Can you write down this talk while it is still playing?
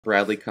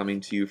Bradley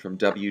coming to you from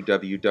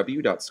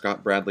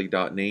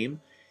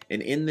www.scottbradley.name,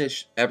 and in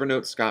this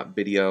Evernote Scott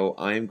video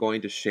I am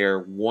going to share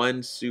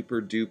one super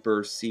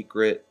duper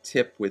secret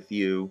tip with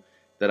you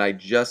that I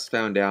just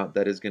found out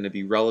that is going to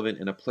be relevant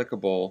and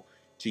applicable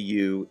to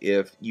you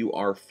if you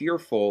are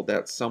fearful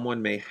that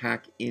someone may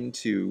hack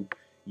into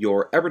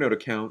your Evernote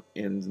account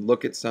and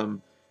look at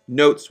some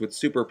notes with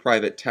super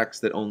private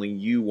text that only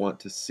you want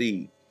to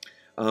see.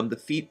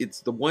 It's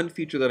the one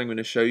feature that I'm going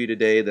to show you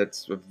today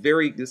this is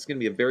going to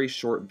be a very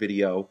short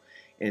video,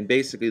 and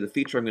basically the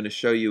feature I'm going to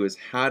show you is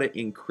how to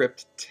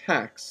encrypt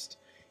text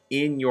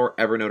in your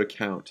Evernote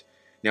account.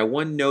 Now,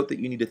 one note that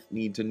you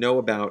need to know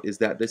about is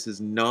that this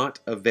is not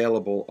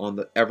available on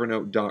the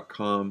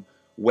Evernote.com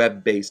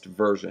web-based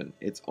version.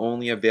 It's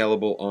only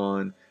available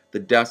on the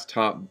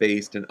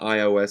desktop-based and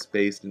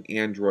iOS-based and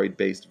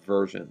Android-based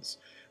versions.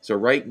 So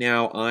right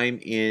now I'm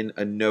in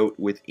a note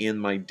within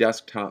my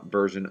desktop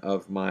version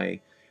of my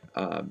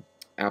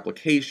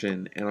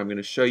application, and I'm going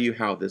to show you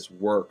how this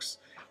works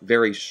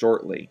very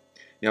shortly.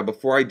 Now,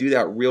 before I do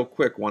that, real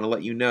quick, want to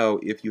let you know,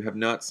 if you have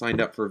not signed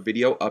up for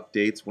video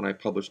updates when I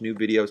publish new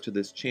videos to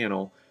this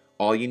channel,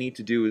 all you need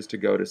to do is to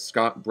go to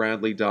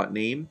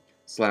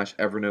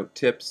scottbradley.name/Evernote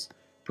tips,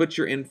 put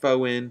your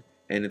info in,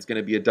 and it's going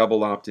to be a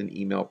double opt-in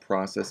email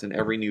process, and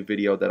every new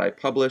video that I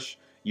publish,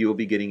 you will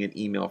be getting an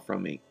email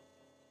from me.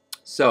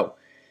 So,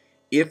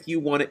 if you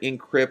want to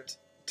encrypt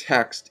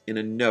text in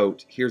a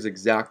note, here's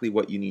exactly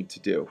what you need to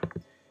do.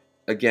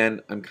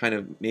 Again, I'm kind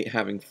of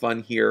having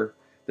fun here.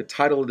 The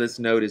title of this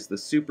note is the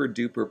super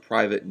duper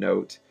private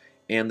note,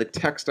 and the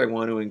text I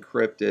want to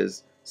encrypt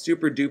is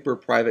super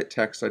duper private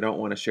text I don't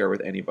want to share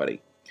with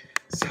anybody.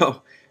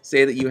 So,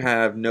 say that you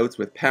have notes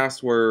with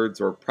passwords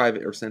or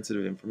private or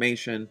sensitive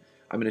information.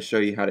 I'm going to show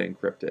you how to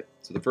encrypt it.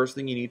 So the first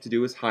thing you need to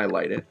do is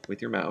highlight it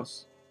with your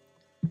mouse.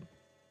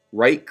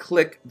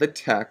 Right-click the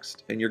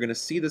text, and you're going to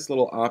see this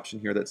little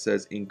option here that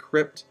says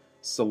Encrypt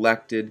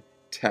Selected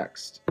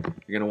Text.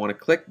 You're going to want to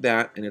click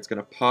that, and it's going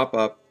to pop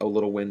up a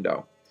little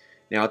window.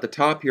 Now at the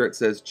top here it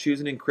says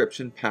Choose an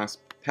Encryption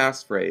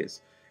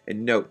Passphrase,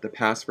 and note the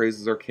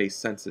passphrases are case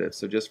sensitive,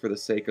 so just for the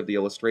sake of the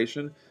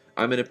illustration,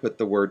 I'm going to put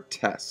the word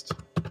test,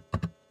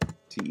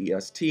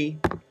 T-E-S-T.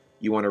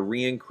 You want to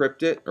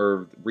re-encrypt it,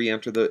 or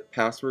re-enter the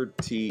password,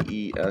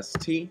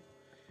 T-E-S-T,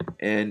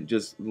 and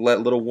just let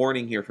a little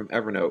warning here from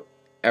Evernote.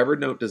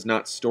 Evernote does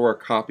not store a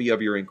copy of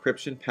your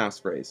encryption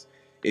passphrase.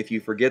 If you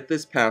forget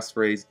this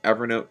passphrase,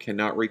 Evernote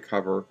cannot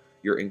recover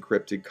your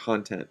encrypted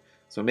content.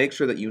 So make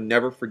sure that you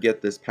never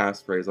forget this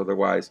passphrase,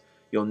 otherwise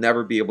you'll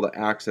never be able to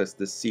access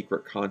this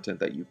secret content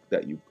that you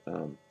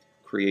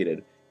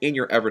created in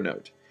your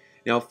Evernote.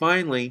 Now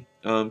finally,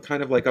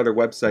 kind of like other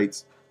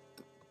websites,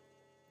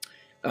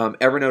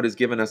 Evernote has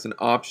given us an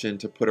option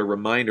to put a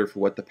reminder for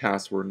what the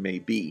password may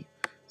be.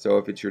 So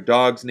if it's your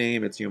dog's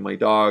name, it's my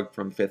dog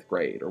from 5th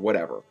grade or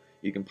whatever.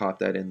 You can pop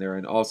that in there,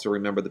 and also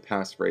remember the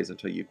passphrase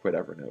until you quit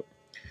Evernote.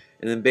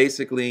 And then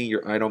basically,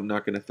 I'm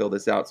not going to fill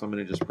this out, so I'm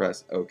going to just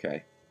press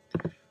OK.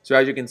 So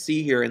as you can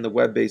see here in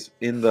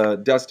the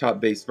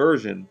desktop-based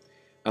version,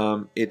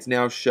 it's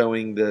now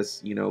showing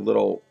this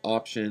little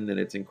option, and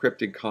it's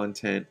encrypted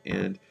content.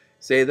 And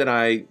say that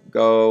I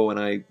go and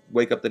I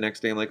wake up the next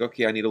day, I'm like,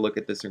 okay, I need to look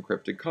at this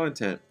encrypted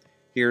content.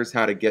 Here's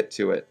how to get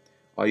to it.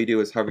 All you do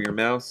is hover your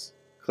mouse,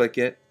 click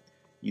it,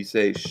 you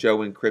say Show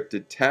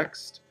Encrypted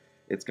Text.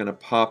 It's going to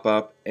pop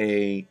up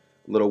a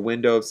little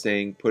window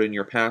saying put in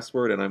your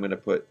password, and I'm going to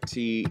put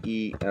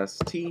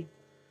T-E-S-T,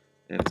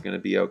 and it's going to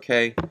be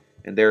OK.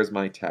 And there's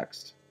my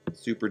text.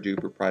 Super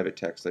duper private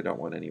text I don't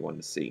want anyone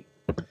to see.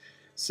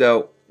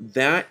 So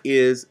that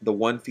is the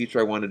one feature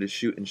I wanted to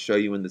shoot and show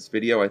you in this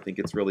video. I think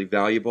it's really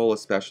valuable,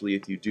 especially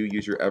if you do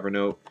use your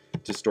Evernote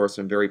to store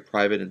some very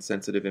private and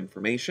sensitive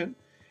information.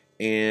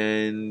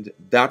 And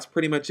that's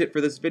pretty much it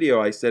for this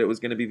video. I said it was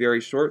going to be very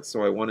short,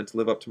 so I wanted to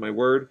live up to my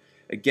word.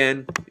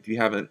 Again, if you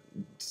haven't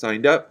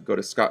signed up, go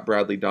to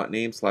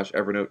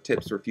scottbradley.name/Evernote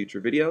tips for future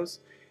videos.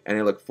 And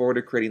I look forward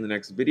to creating the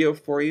next video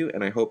for you,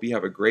 and I hope you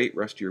have a great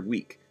rest of your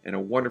week and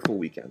a wonderful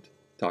weekend.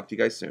 Talk to you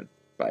guys soon.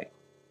 Bye.